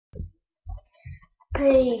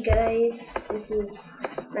Hey guys, this is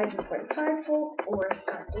 1945 or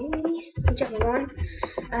Star Daily, whichever one.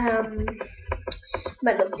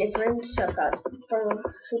 Might look different, so I've got from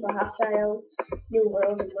Super Hostile, New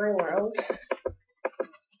World, and My World.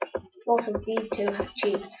 Both of these two have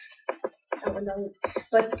cheats.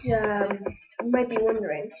 But you might be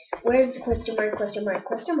wondering, where's the question mark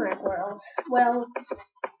world? Well,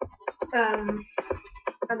 I'm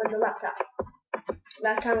on the laptop.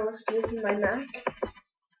 Last time I was using my Mac,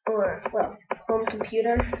 or, well, home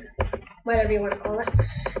computer, whatever you want to call it,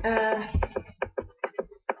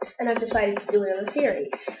 and I've decided to do it in a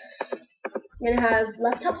series. I'm going to have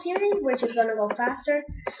laptop series, which is going to go faster.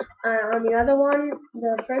 On the other one,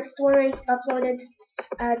 the first one I uploaded,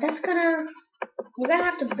 you're going to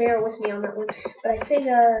have to bear with me on that one, but I say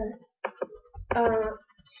the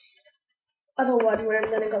other one where I'm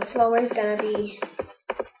going to go slower is going to be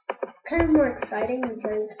kind of more exciting,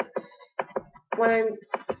 because when I'm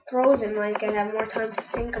frozen, like, I have more time to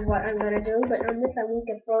think of what I'm going to do, but on this I won't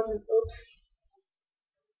get frozen. Oops.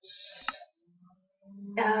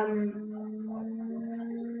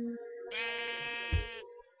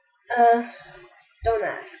 Don't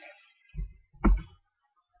ask,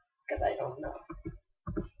 because I don't know.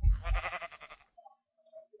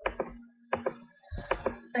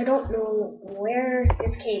 I don't know where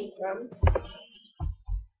this came from,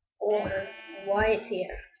 or why it's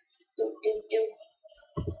here.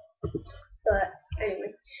 But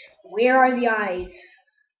anyway, where are the eyes?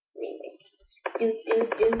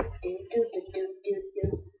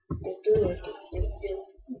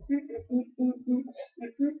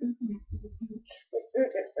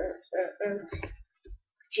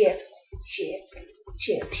 Shift.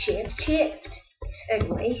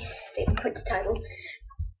 Anyway, same put the title.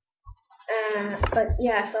 But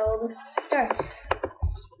yeah, so let's start.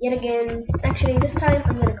 Yet again, actually this time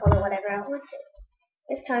I'm gonna call it whatever I want to.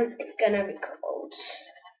 This time it's gonna be called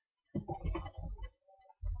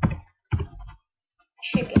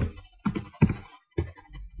Chicken.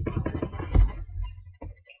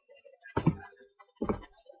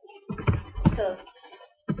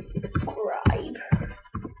 Subscribe.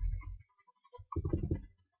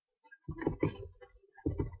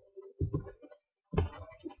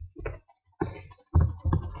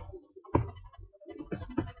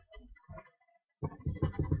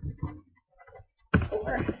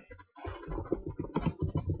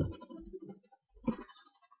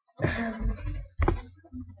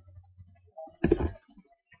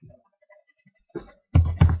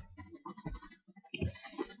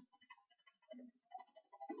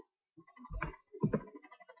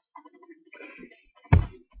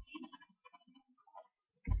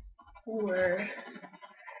 Or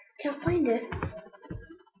can't find it.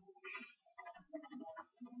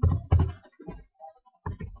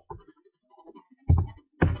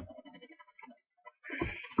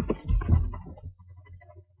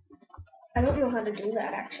 I don't know how to do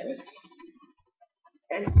that actually.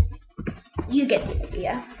 And you get the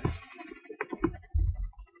idea.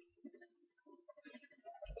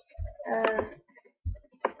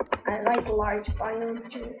 I like large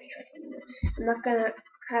biomes. I'm not gonna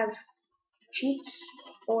have cheats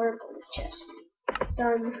or bonus chest.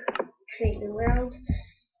 Done. Create new world.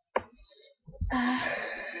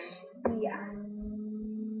 Yeah.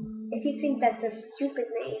 If you think that's a stupid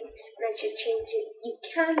name and I should change it, you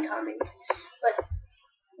can comment. But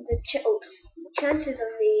the chances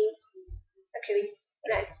of me actually,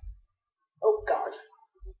 oh god.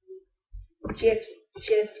 Shift.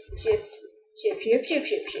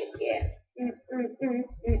 Yeah.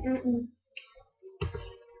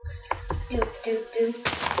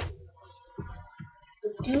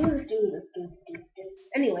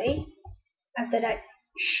 Anyway, after that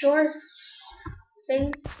short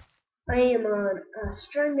thing, I am on a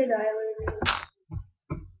stranded island,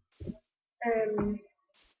 and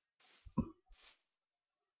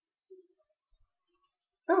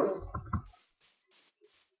oh,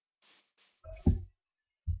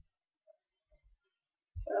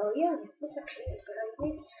 so yeah, that's actually a good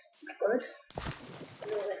idea. It's good.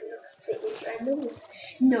 Say it's random.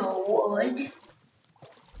 No wood.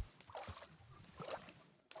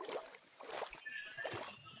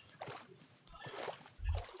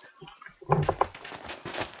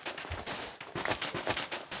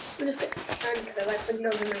 I'm just gonna sand because I like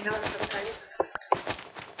windows in my house sometimes.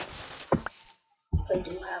 So I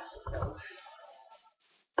do have windows.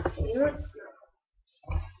 So you know what?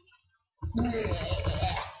 No.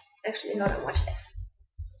 Actually, hold on, watch this.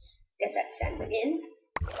 Get that sand again.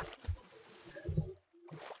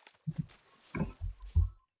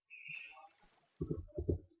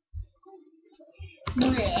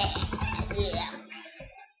 Yeah.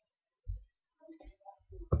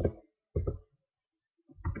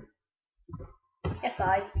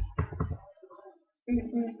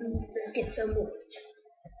 Let's get some wood.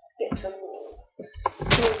 Get some wood.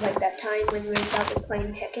 Seems like that time when Rendog was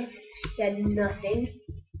playing tickets, he had nothing.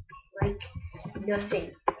 Like,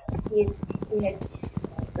 nothing. He had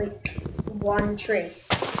like one tree.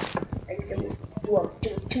 Like there was, well,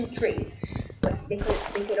 there was 2 trees, but they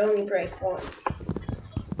could only break one.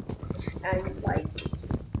 And like,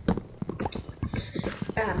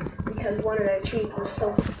 because one of the trees was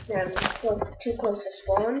so too close to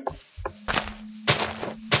spawn.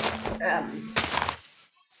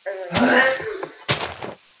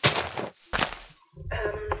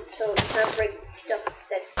 So you can't break stuff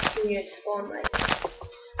that's too near to spawn. Like,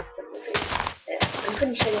 I'm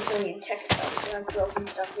pretty sure that's only in tech stuff. You have broken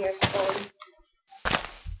stuff near spawn.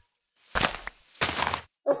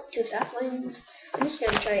 Oh, 2 saplings. I'm just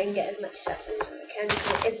gonna try and get as much saplings as I can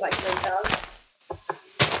because it's like my dog.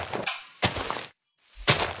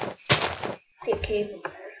 See a cave over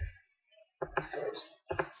there. That's good.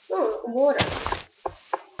 Oh, water.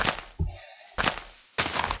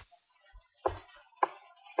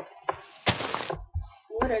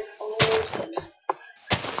 Water is always good.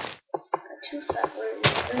 Got 2 saplings.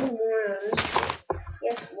 Any more on this tree?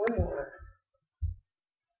 Yes, 1 more.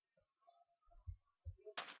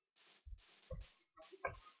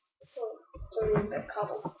 Oh, it's only a bit of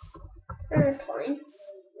cobble. That's fine.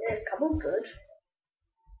 Yeah, cobble's good.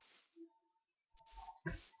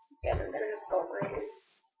 Yeah, I'm gonna have to go mine.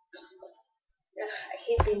 I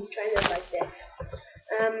hate being stranded like this.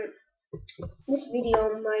 This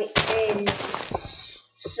video might end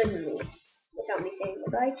suddenly without me saying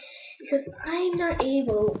goodbye because I'm not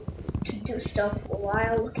able to do stuff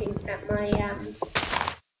while looking at my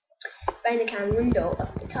bank account window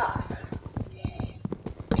up the top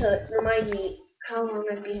to remind me how long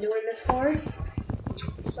I've been doing this for.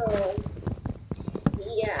 So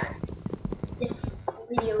yeah, this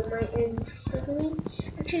video might end suddenly.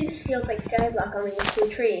 Actually, this feels like Skyblock only with 2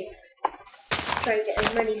 trees. Try and get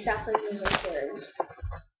as many saplings as I can.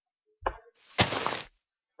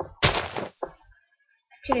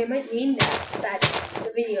 Actually, I might name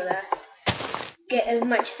the video that get as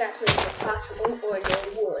much saplings as possible or no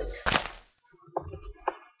wood.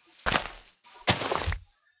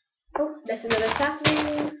 Oh, that's another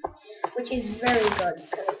sapling, which is very good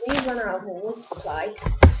because if we run out of wood supply,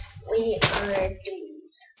 we are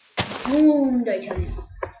doomed. Doomed, I tell you.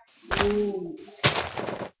 Doomed.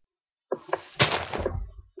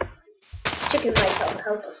 Chicken might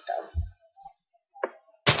help us though.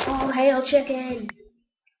 Oh, hail chicken!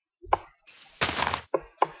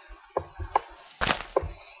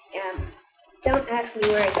 Don't ask me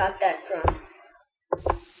where I got that from.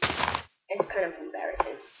 It's kind of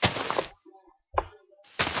embarrassing.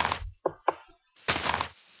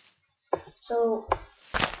 So,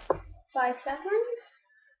 5 saplings?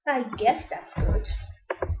 I guess that's good.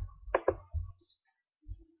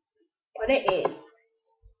 Put it in.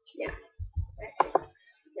 Yeah, that's it.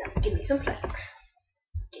 Now give me some planks.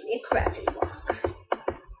 Give me a crafting box.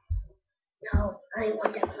 No, I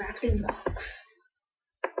want a crafting box.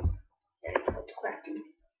 And I put the crafting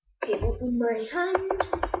table in my hand.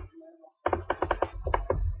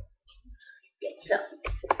 Get some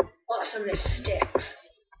awesomeness sticks.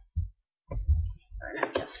 And I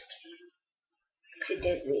just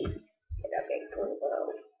accidentally get a big photo.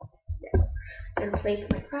 And place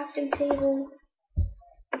my crafting table.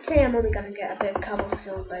 I'd say I'm only gonna get a bit of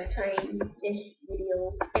cobblestone by the time this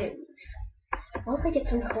video ends. I hope I get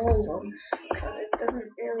some coal though, because it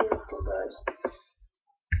doesn't really look too good.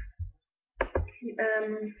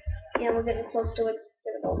 Yeah, we're getting close to it.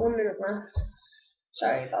 There's about 1 minute left.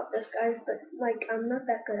 Sorry about this, guys, but like I'm not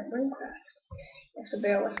that good at Minecraft. You have to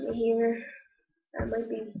bear with me here. I might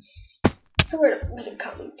be sort of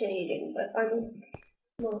commentating, but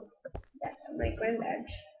well, that's my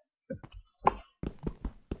granddad's.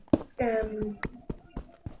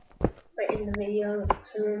 But in the video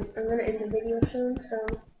soon. I'm gonna end the video soon, so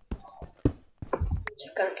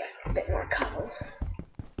just gonna get a bit more cobble.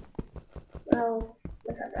 Well,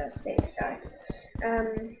 let's have a state start.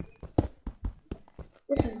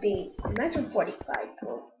 This is imagine 45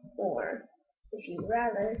 or if you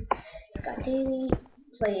rather, Scott Daily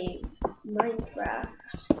play Minecraft,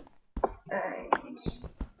 and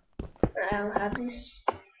I'll have this.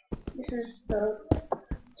 This is the. I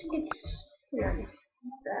think it's it's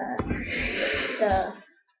the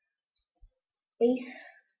Ace.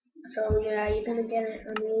 So yeah, you're gonna get it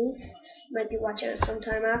on the Ace. You might be watching it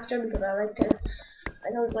sometime after because I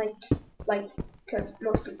don't like because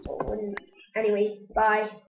most people wouldn't. Anyway, bye.